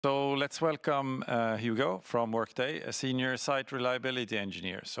So let's welcome Hugo from Workday, a senior site reliability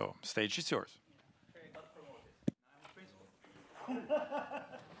engineer. So stage is yours. Okay, got promoted. Now I'm the principal.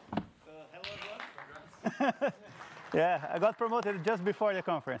 Hello, everyone. Yeah, I got promoted just before the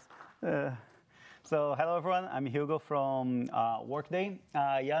conference. So hello, everyone. I'm Hugo from Workday.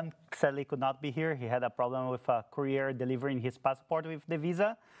 Jan sadly could not be here. He had a problem with a courier delivering his passport with the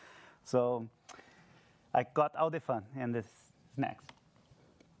visa. So I got all the fun, and this is next.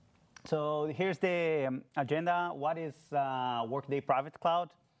 So here's the agenda. What is Workday Private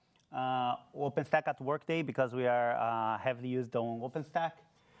Cloud? OpenStack at Workday, because we are heavily used on OpenStack.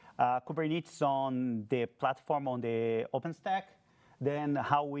 Kubernetes on the platform on the OpenStack. Then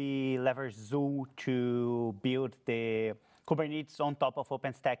how we leverage Zuul to build the Kubernetes on top of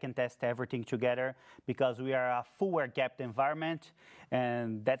OpenStack and test everything together, because we are a full air-gapped environment.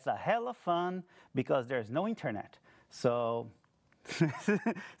 And that's a hell of fun because there's no internet. So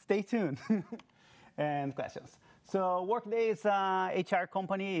stay tuned. And questions. So Workday is an HR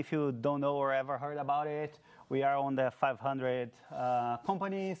company. If you don't know or ever heard about it, we are on the 500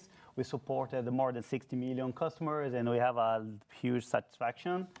 companies. We supported more than 60 million customers, and we have a huge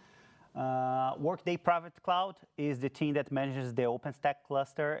satisfaction. Workday Private Cloud is the team that manages the OpenStack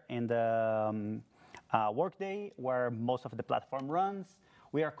cluster in the Workday, where most of the platform runs.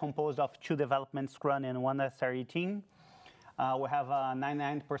 We are composed of 2 development Scrum and 1 SRE team. We have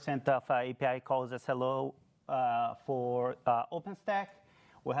 99% of API calls SLO for OpenStack.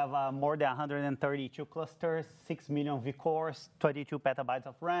 We have more than 132 clusters, 6 million vCores, 22 petabytes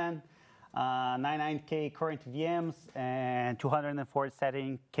of RAM, 99K current VMs, and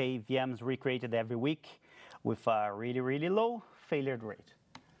 247K VMs recreated every week with a really, really low failure rate.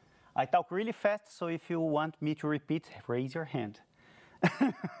 I talk really fast, so if you want me to repeat, raise your hand.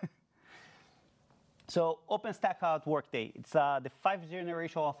 So OpenStack at Workday, it's the 5th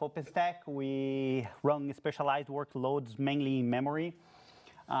generation of OpenStack. We run specialized workloads, mainly in memory.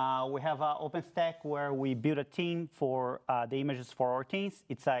 We have OpenStack, where we build a team for the images for our teams.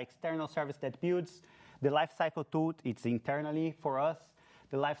 It's an external service that builds. The lifecycle tool, it's internally for us.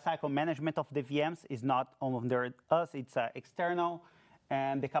 The lifecycle management of the VMs is not under us, it's external.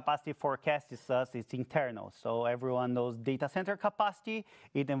 And the capacity forecast is us, it's internal. So everyone knows data center capacity.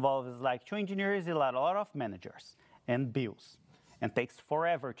 It involves like 2 engineers, a lot of managers, and bills, and takes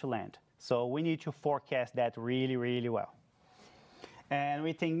forever to land. So we need to forecast that really, really well. And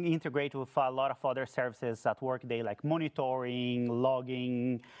we integrate with a lot of other services at Workday, like monitoring,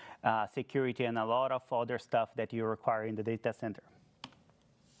 logging, security, and a lot of other stuff that you require in the data center.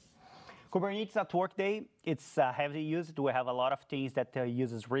 Kubernetes at Workday, it's heavily used. We have a lot of things that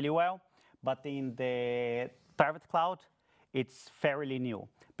uses really well. But in the private cloud, it's fairly new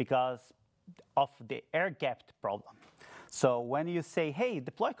because of the air-gapped problem. So when you say, hey,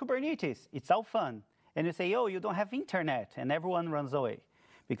 deploy Kubernetes, it's all fun. And you say, oh, you don't have internet, and everyone runs away.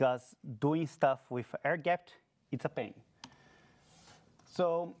 Because doing stuff with air-gapped, it's a pain.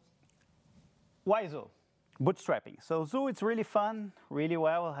 So why Zuul? Bootstrapping. So Zuul, it's really fun, really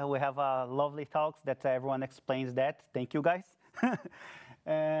well. We have lovely talks that everyone explains that. Thank you, guys.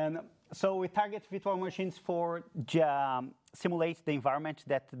 And so we target virtual machines for simulate the environment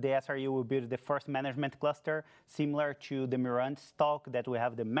that the SRE will build the first management cluster, similar to the Mirand's talk, that we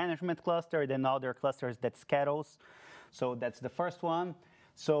have the management cluster, then other clusters that schedules. So that's the first one.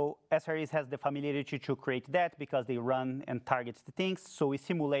 So SREs has the familiarity to create that because they run and target the things. So we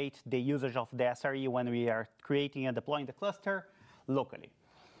simulate the usage of the SRE when we are creating and deploying the cluster locally.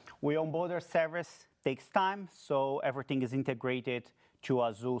 We onboard our servers, takes time, so everything is integrated to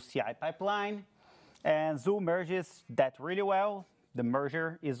a Zuul CI pipeline. And Zuul merges that really well. The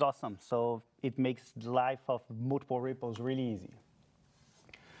merger is awesome, so it makes the life of multiple repos really easy.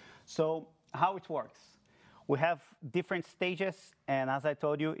 So how it works? We have different stages, and as I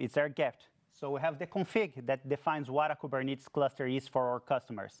told you, it's air-gapped. So we have the config that defines what a Kubernetes cluster is for our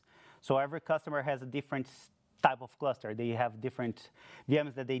customers. So every customer has a different type of cluster. They have different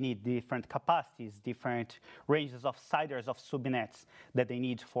VMs that they need, different capacities, different ranges of CIDRs of subnets that they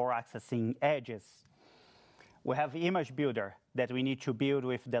need for accessing edges. We have image builder that we need to build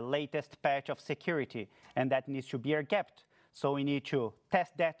with the latest patch of security, and that needs to be air-gapped. So we need to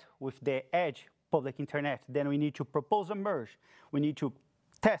test that with the edge public internet. Then we need to propose a merge. We need to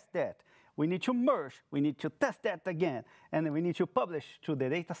test that. We need to merge. We need to test that again. And then we need to publish to the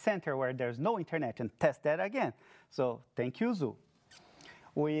data center where there's no internet and test that again. So thank you, Zuul.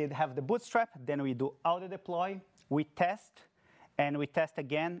 We have the bootstrap. Then we do auto deploy. We test, and we test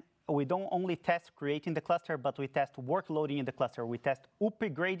again we don't only test creating the cluster, but we test workloading in the cluster. We test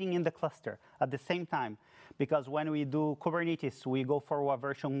upgrading in the cluster at the same time. Because when we do Kubernetes, we go for a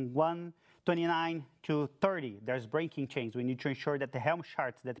version 1.29 to 30. There's breaking chains. We need to ensure that the Helm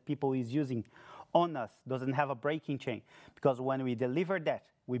charts that people is using on us doesn't have a breaking chain. Because when we deliver that,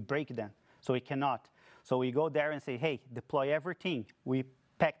 we break them. So we cannot. So we go there and say, hey, deploy everything. We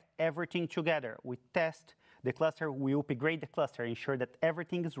pack everything together. We test the cluster. We upgrade the cluster, ensure that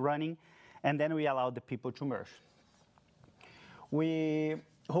everything is running, and then we allow the people to merge. We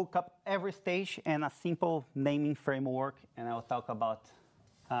hook up every stage and a simple naming framework, and I'll talk about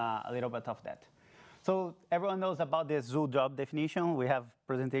a little bit of that. So everyone knows about the Zuul job definition. We have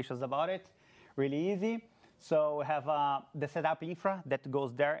presentations about it. Really easy. So we have the setup infra that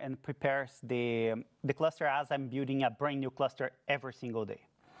goes there and prepares the cluster as I'm building a brand new cluster every single day.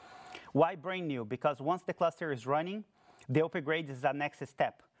 Why brand new? Because once the cluster is running, the upgrade is the next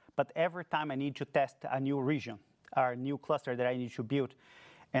step. But every time I need to test a new region, or a new cluster that I need to build,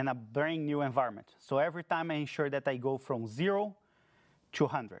 in a brand new environment. So every time I ensure that I go from 0 to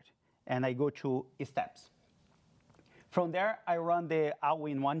 100, and I go through steps. From there, I run the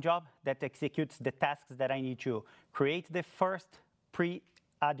all-in-one job that executes the tasks that I need to create the first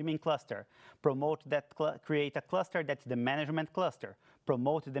pre-admin cluster, promote that, create a cluster that's the management cluster,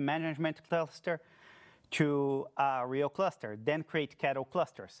 promote the management cluster to a real cluster, then create cattle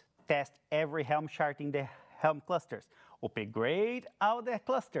clusters, test every Helm chart in the Helm clusters, upgrade all the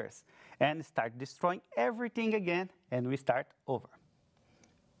clusters, and start destroying everything again, and we start over.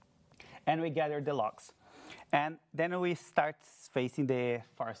 And we gather the logs. And then we start facing the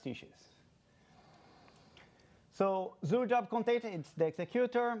first issues. So Zuul job container, it's the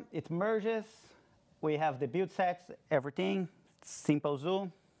executor, it merges. We have the build sets, everything, simple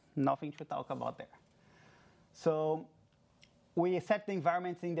Zuul, nothing to talk about there. So we set the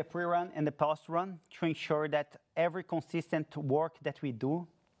environments in the pre-run and the post-run to ensure that every consistent work that we do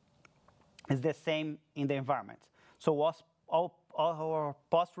is the same in the environment. So all our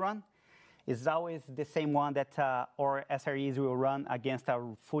post-run is always the same one that our SREs will run against a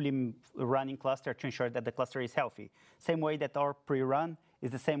fully running cluster to ensure that the cluster is healthy. Same way that our pre-run is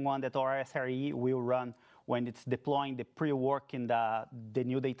the same one that our SRE will run when it's deploying the pre-work in the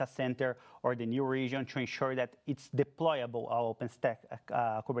new data center or the new region to ensure that it's deployable our OpenStack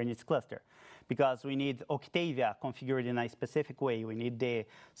Kubernetes cluster. Because we need Octavia configured in a specific way. We need the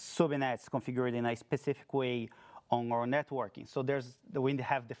subnets configured in a specific way on our networking. So we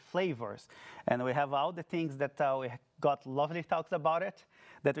have the flavors, and we have all the things that we got lovely talks about it,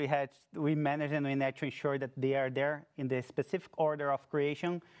 that we manage and we need to ensure that they are there in the specific order of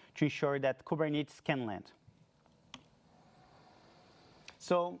creation to ensure that Kubernetes can land.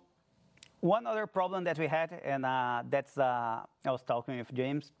 So one other problem that we had, and that's, I was talking with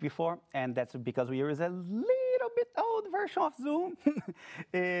James before, and that's because we use a little bit old version of Zuul,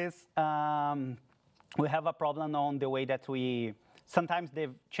 is we have a problem on the way that sometimes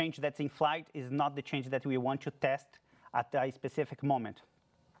the change that's in flight is not the change that we want to test at a specific moment.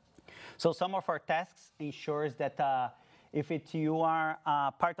 So some of our tasks ensures that if you are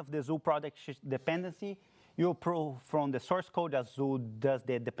part of the Zuul product dependency, you pull from the source code as Zuul does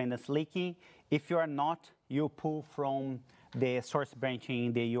the dependency leaking. If you are not, you pull from the source branching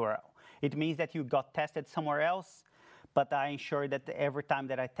in the URL. It means that you got tested somewhere else, but I ensure that every time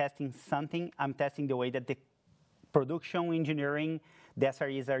that I'm testing something, I'm testing the way that the production engineering, the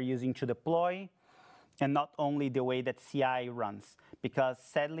SREs are using to deploy, and not only the way that CI runs. Because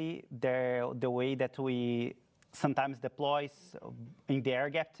sadly, the way that we sometimes deploy in the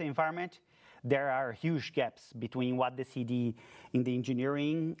air-gapped environment, there are huge gaps between what the CD in the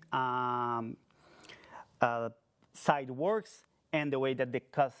engineering side works and the way that the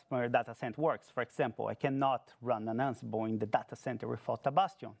customer data center works. For example, I cannot run an Ansible in the data center without a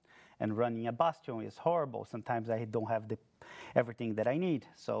Bastion. And running a Bastion is horrible. Sometimes I don't have everything that I need.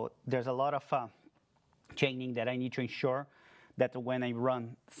 So there's a lot of chaining that I need to ensure that when I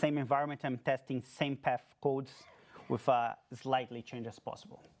run same environment, I'm testing same path codes with slightly change as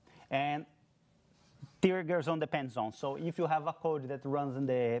possible. And triggers on depend zone. So if you have a code that runs in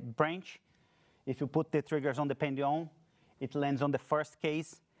the branch, if you put the triggers on depend on, it lands on the first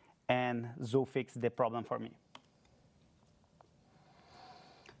case, and Zuul fixed the problem for me.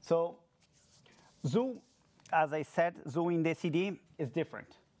 So Zuul, as I said, Zuul in the CD is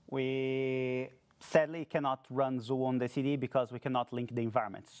different. We sadly cannot run Zuul on the CD because we cannot link the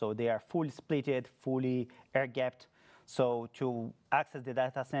environment. So they are fully splitted, fully air-gapped. So to access the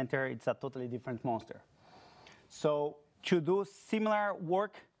data center, it's a totally different monster. So to do similar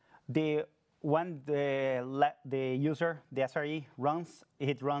work, the when the user, the SRE, runs,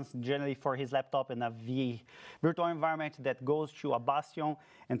 it runs generally for his laptop in a virtual environment that goes to a bastion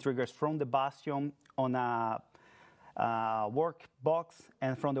and triggers from the bastion on a workbox,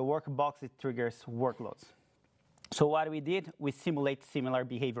 and from the workbox it triggers workloads. So what we did, we simulate similar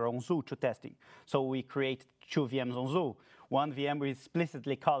behavior on Zuul to testing. So we create 2 VMs on Zuul. One VM, we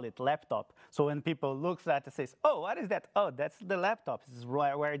explicitly call it laptop. So when people look at it and says, oh, what is that? Oh, that's the laptop. This is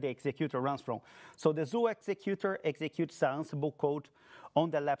where the executor runs from. So the Zuul executor executes Ansible code on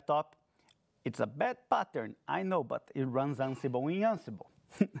the laptop. It's a bad pattern, I know, but it runs Ansible in Ansible.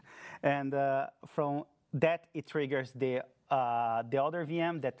 And from that, it triggers the other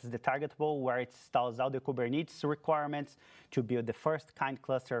VM, that's the targetable, where it installs all the Kubernetes requirements to build the first kind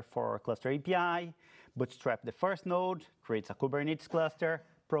cluster for cluster API, bootstrap the first node, creates a Kubernetes cluster,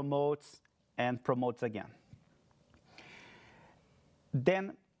 promotes, and promotes again.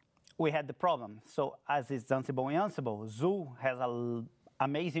 Then we had the problem. So as is Ansible in Ansible, Zuul has an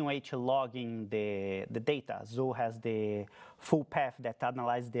amazing way to log in the data. Zuul has the full path that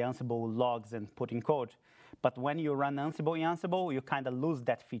analyzes the Ansible logs and put in code. But when you run Ansible in Ansible, you kind of lose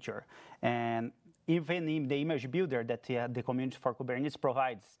that feature. And even in the image builder that the community for Kubernetes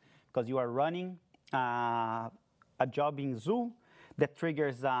provides, because you are running a job in Zuul that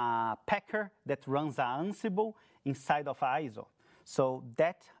triggers a packer that runs an Ansible inside of ISO. So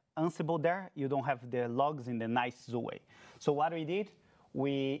that Ansible there, you don't have the logs in the nice Zuul way. So what we did,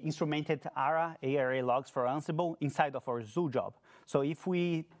 we instrumented ARA logs for Ansible inside of our Zuul job. So if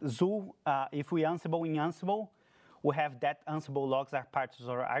we Ansible in Ansible, we have that Ansible logs are part of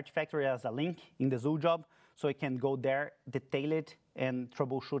our Artifactory as a link in the Zuul job, so we can go there, detail it, and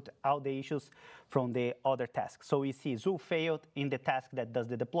troubleshoot all the issues from the other tasks. So we see Zuul failed in the task that does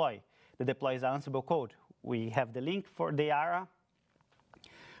the deploy. The deploy is Ansible code. We have the link for the ARA.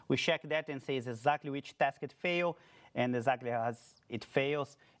 We check that and says exactly which task it failed, and exactly as it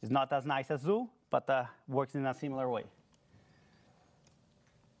fails. It's not as nice as Zuul, but works in a similar way.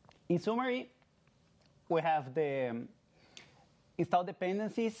 In summary, we have the install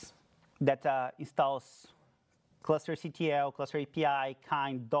dependencies that installs cluster CTL, cluster API,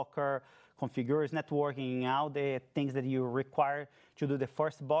 kind, Docker, configures networking, all the things that you require to do the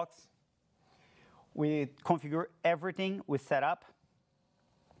first box. We configure everything we set up.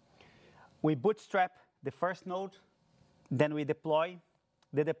 We bootstrap the first node, then we deploy.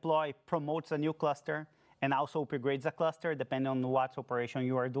 The deploy promotes a new cluster and also upgrades a cluster depending on what operation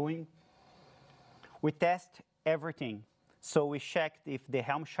you are doing. We test everything. So we checked if the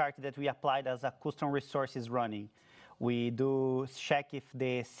Helm chart that we applied as a custom resource is running. We do check if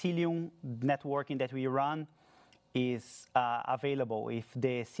the Cilium networking that we run is available, if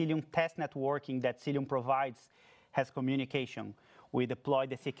the Cilium test networking that Cilium provides has communication. We deploy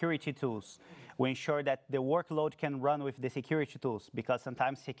the security tools. We ensure that the workload can run with the security tools, because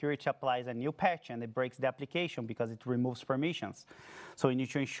sometimes security applies a new patch and it breaks the application because it removes permissions. So we need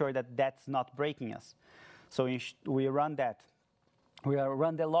to ensure that that's not breaking us. So we run that. We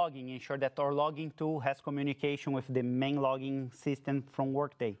run the logging, ensure that our logging tool has communication with the main logging system from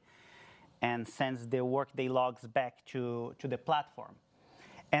Workday and sends the Workday logs back to the platform.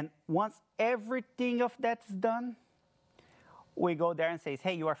 And once everything of that's done, we go there and says,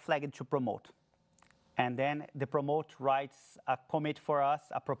 hey, you are flagged to promote. And then the promote writes a commit for us,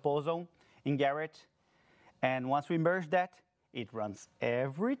 a proposal in Garrett. And once we merge that, it runs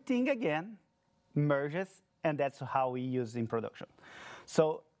everything again, merges, and that's how we use in production.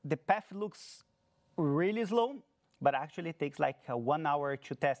 So the path looks really slow, but actually it takes like 1 hour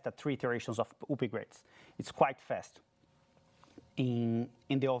to test 3 iterations of upgrades. It's quite fast in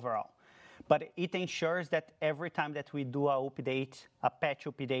the overall. But it ensures that every time that we do a patch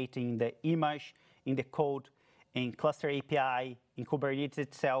update in the image, in the code, in cluster API, in Kubernetes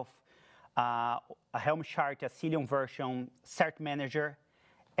itself, a Helm chart, a Cilium version, cert manager,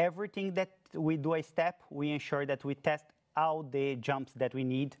 everything that we do a step, we ensure that we test all the jumps that we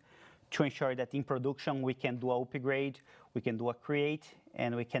need to ensure that in production we can do a upgrade, we can do a create,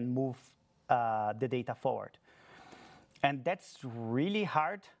 and we can move the data forward. And that's really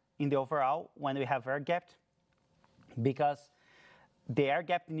hard in the overall when we have air-gapped, because the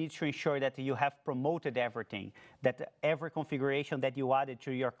air-gap needs to ensure that you have promoted everything, that every configuration that you added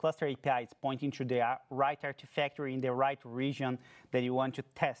to your cluster API is pointing to the right Artifactory in the right region that you want to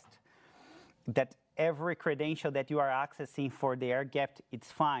test, that every credential that you are accessing for the air-gapped,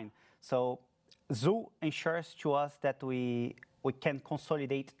 it's fine. So Zuul ensures to us that we can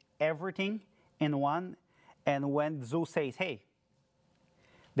consolidate everything in one, and when Zuul says, hey,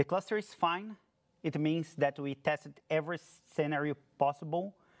 the cluster is fine, it means that we tested every scenario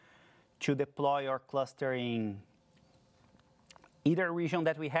possible to deploy our cluster in either region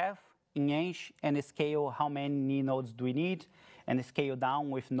that we have in Eng and scale how many nodes do we need and scale down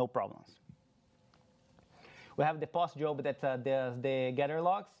with no problems. We have the post job that does the gather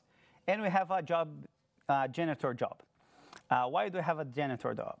logs, and we have a job, janitor job. Why do we have a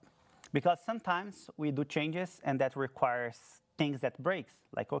janitor job? Because sometimes we do changes and that requires things that breaks,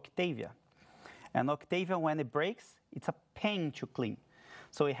 like Octavia. And Octavia, when it breaks, it's a pain to clean.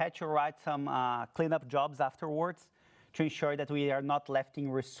 So we had to write some cleanup jobs afterwards to ensure that we are not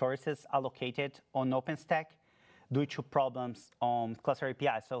letting resources allocated on OpenStack due to problems on cluster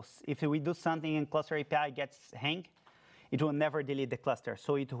API. So if we do something and cluster API gets hang, it will never delete the cluster.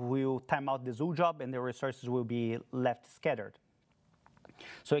 So it will time out the Zuul job and the resources will be left scattered.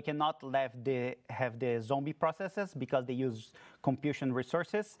 So we cannot have the zombie processes because they use computation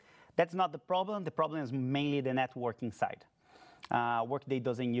resources. That's not the problem. The problem is mainly the networking side. Workday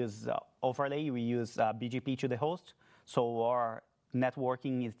doesn't use overlay. We use BGP to the host. So our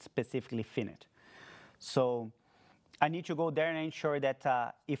networking is specifically finite. So I need to go there and ensure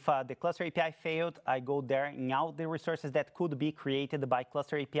that if the cluster API failed, I go there and all the resources that could be created by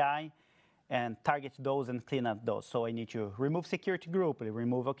cluster API and target those and clean up those. So I need to remove security group,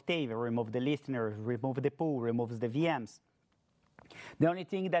 remove Octavia, remove the listener, remove the pool, remove the VMs. The only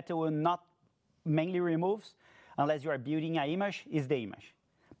thing that it will not mainly remove, unless you are building an image, is the image.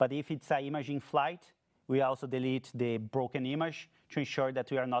 But if it's an image in flight, we also delete the broken image to ensure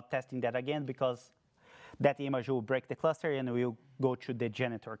that we are not testing that again, because that image will break the cluster and we'll go to the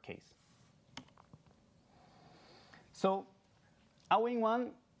janitor case. So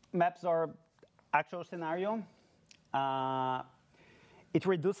all-in-one maps our actual scenario. It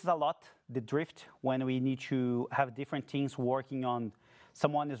reduces a lot the drift when we need to have different teams working on.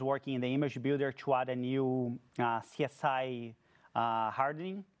 Someone is working in the image builder to add a new CSI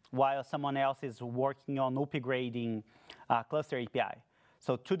hardening, while someone else is working on upgrading cluster API.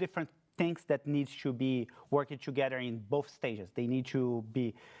 So two different things that needs to be working together in both stages. They need to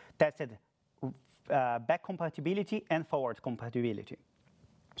be tested back compatibility and forward compatibility.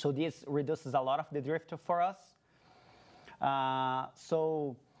 So this reduces a lot of the drift for us.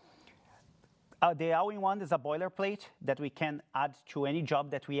 The all-in-one is a boilerplate that we can add to any job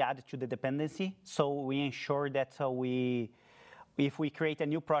that we add to the dependency. So we ensure that if we create a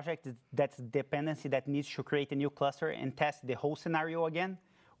new project that's dependency that needs to create a new cluster and test the whole scenario again,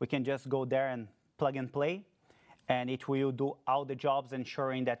 we can just go there and plug and play. And it will do all the jobs,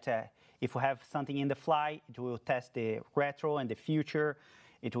 ensuring that if we have something in the fly, it will test the retro and the future.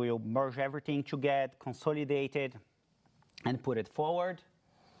 It will merge everything to get consolidated and put it forward.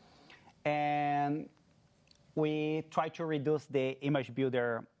 And we try to reduce the image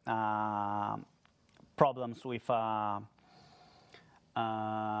builder problems with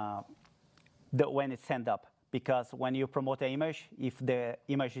when it's sent up. Because when you promote an image, if the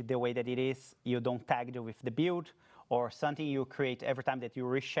image is the way that it is, you don't tag it with the build or something you create every time that you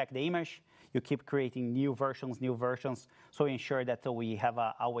recheck the image, you keep creating new versions. So we ensure that we have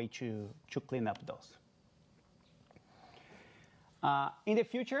a way to clean up those. In the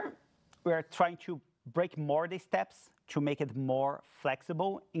future, we are trying to break more the steps to make it more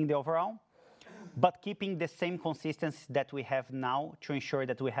flexible in the overall, but keeping the same consistency that we have now to ensure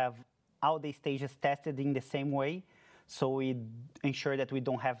that we have all the stages tested in the same way, so we ensure that we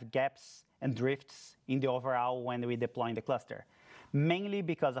don't have gaps and drifts in the overall when we deploy in the cluster, mainly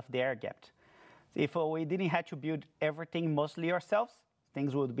because of the air gap. If we didn't have to build everything mostly ourselves,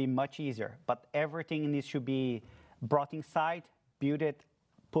 things would be much easier, but everything needs to be brought inside, build it,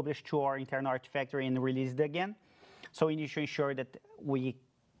 published to our internal Artifactory and released again. So we need to ensure that we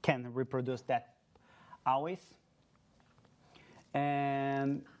can reproduce that always.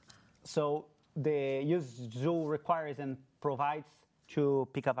 And so the use Zuul requires and provides to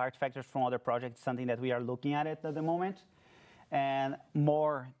pick up artifacts from other projects, something that we are looking at the moment. And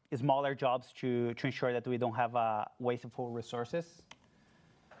more smaller jobs to ensure that we don't have wasteful resources.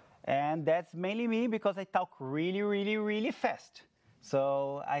 And that's mainly me because I talk really, really, really fast.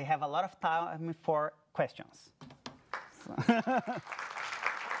 So I have a lot of time for questions.